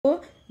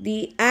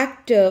the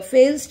Act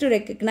fails to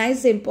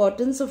recognize the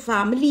importance of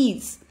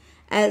families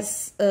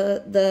as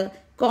the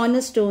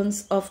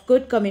cornerstones of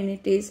good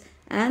communities,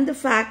 and the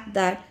fact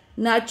that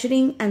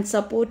nurturing and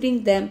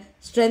supporting them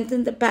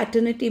strengthen the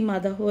paternity,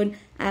 motherhood,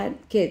 and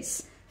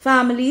kids.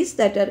 Families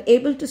that are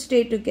able to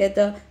stay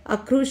together are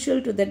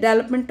crucial to the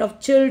development of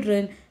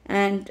children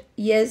and,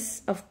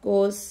 yes, of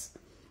course,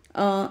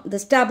 the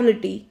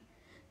stability.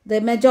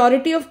 The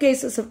majority of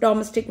cases of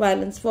domestic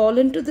violence fall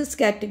into this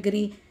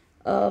category,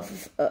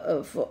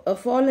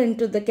 fall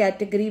into the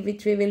category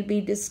which we will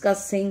be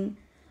discussing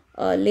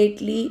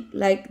lately,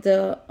 like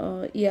the,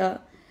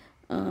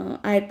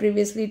 I had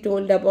previously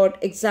told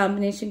about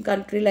examination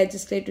country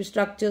legislative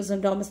structures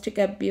on domestic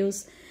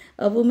abuse.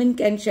 A woman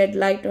can shed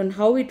light on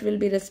how it will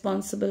be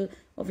responsible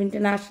of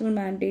international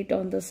mandate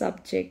on the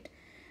subject.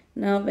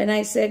 Now, when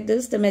I said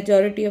this, the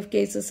majority of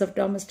cases of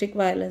domestic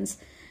violence,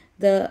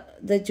 the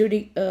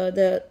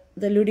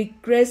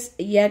ludicrous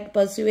yet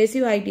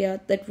persuasive idea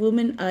that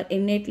women are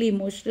innately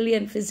emotionally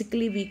and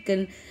physically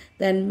weakened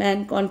than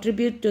men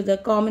contribute to the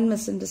common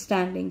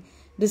misunderstanding.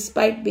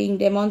 Despite being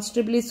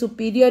demonstrably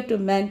superior to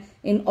men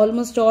in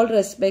almost all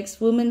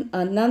respects, women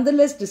are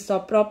nonetheless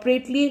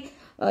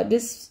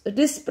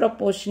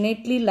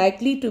disproportionately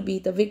likely to be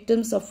the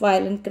victims of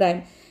violent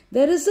crime.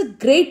 There is a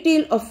great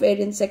deal of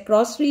variance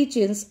across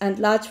regions and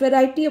large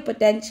variety of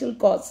potential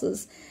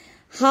causes.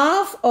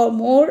 Half or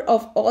more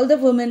of all the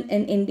women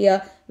in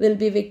India will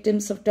be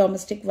victims of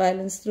domestic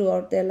violence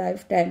throughout their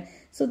lifetime.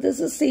 So this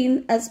is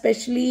seen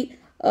especially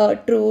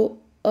true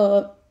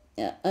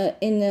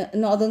in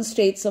northern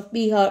states of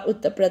Bihar,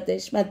 Uttar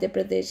Pradesh, Madhya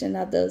Pradesh and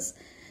others.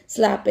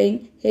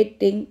 Slapping,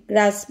 hitting,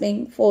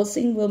 grasping,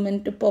 forcing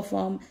women to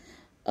perform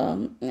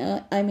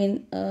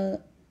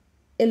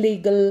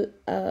illegal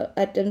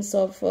attempts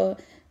of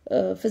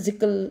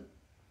physical,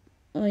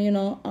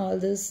 all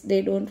this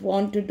they don't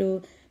want to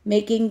do,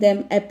 making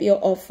them appear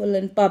awful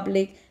in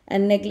public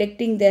and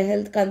neglecting their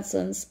health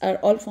concerns are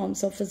all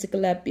forms of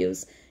physical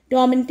abuse.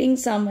 Tormenting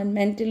someone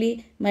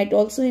mentally might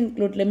also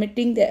include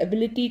limiting their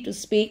ability to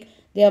speak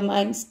their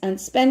minds and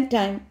spend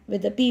time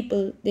with the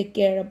people they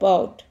care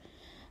about.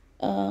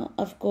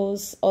 Of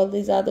course, all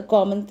these are the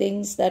common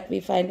things that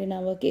we find in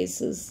our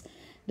cases.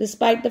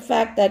 Despite the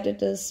fact that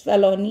it is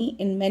felony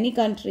in many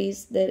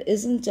countries, there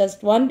isn't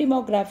just one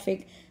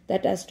demographic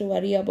that has to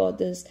worry about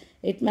this.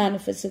 It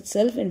manifests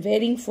itself in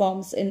varying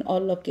forms in all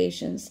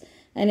locations.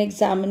 An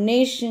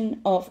examination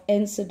of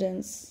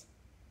incidents.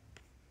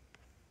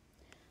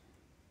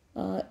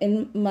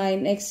 In my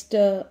next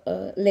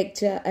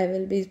lecture, I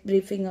will be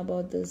briefing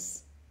about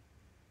this.